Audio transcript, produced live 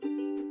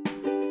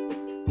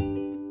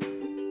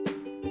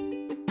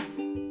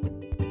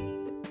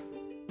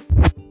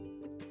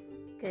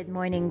Good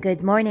morning,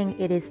 good morning.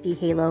 It is D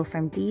Halo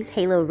from D's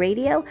Halo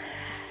Radio.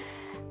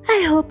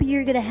 I hope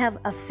you're going to have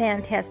a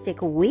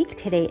fantastic week.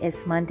 Today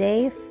is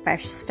Monday,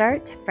 fresh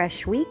start,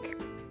 fresh week.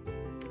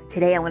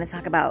 Today I want to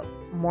talk about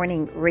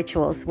morning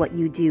rituals, what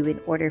you do in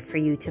order for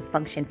you to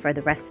function for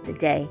the rest of the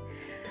day.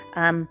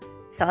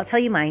 So I'll tell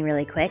you mine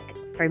really quick.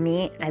 For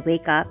me, I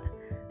wake up,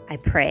 I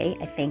pray,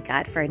 I thank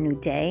God for a new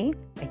day.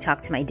 I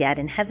talk to my dad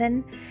in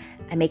heaven.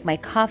 I make my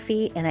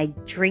coffee and I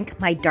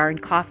drink my darn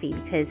coffee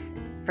because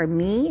for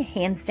me,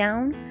 hands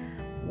down,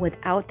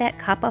 without that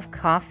cup of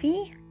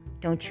coffee,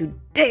 don't you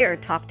dare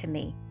talk to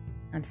me.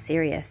 I'm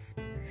serious.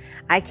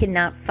 I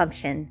cannot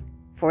function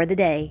for the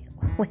day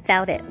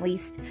without at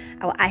least,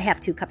 I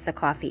have 2 cups of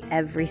coffee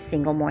every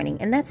single morning.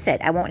 And that's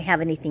it. I won't have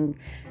anything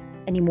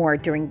anymore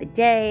during the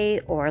day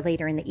or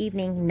later in the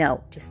evening.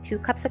 No, just 2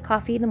 cups of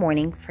coffee in the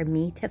morning for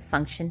me to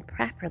function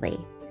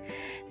properly.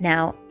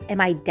 Now,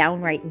 am I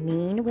downright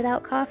mean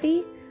without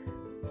coffee?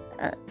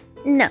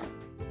 No.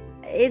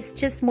 It's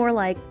just more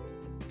like,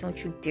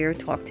 don't you dare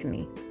talk to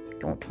me.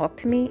 Don't talk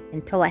to me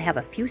until I have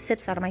a few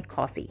sips out of my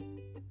coffee.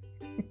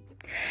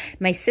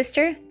 My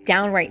sister,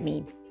 downright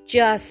mean.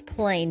 Just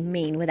plain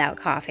mean without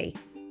coffee.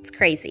 It's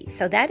crazy.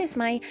 So that is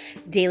my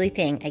daily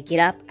thing. I get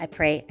up, I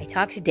pray, I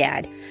talk to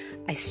Dad.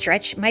 I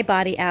stretch my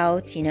body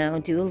out,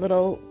 do a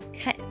little,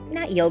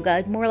 not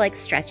yoga, more like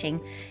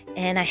stretching.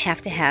 And I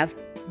have to have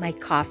my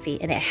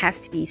coffee, and it has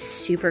to be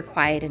super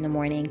quiet in the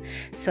morning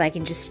so I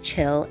can just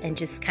chill and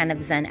just kind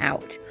of zen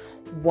out.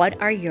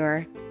 What are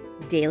your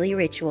daily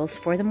rituals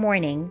for the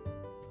morning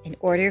in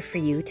order for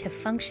you to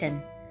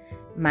function?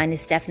 Mine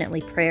is definitely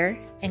prayer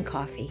and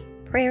coffee.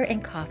 Prayer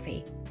and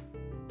coffee.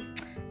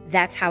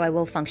 That's how I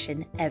will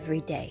function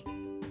every day.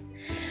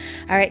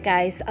 All right,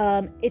 guys,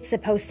 it's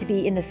supposed to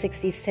be in the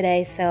 60s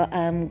today, so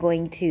I'm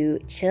going to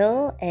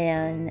chill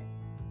and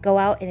go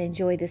out and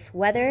enjoy this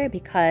weather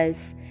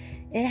because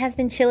it has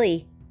been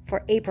chilly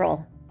for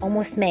April,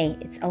 almost May.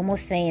 It's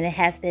almost May, and it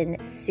has been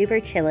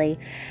super chilly.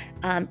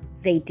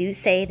 They do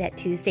say that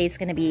Tuesday is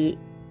going to be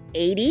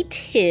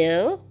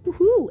 82,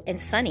 and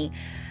sunny.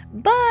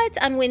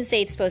 But on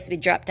Wednesday, it's supposed to be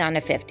dropped down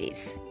to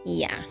 50s.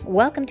 Yeah,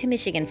 welcome to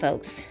Michigan,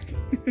 folks.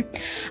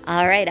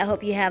 All right, I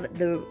hope you have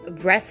the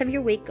rest of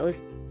your week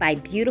goes by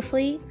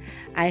beautifully.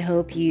 I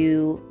hope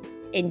you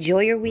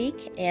enjoy your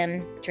week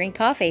and drink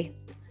coffee.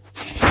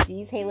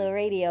 D's Halo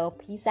Radio.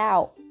 Peace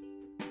out.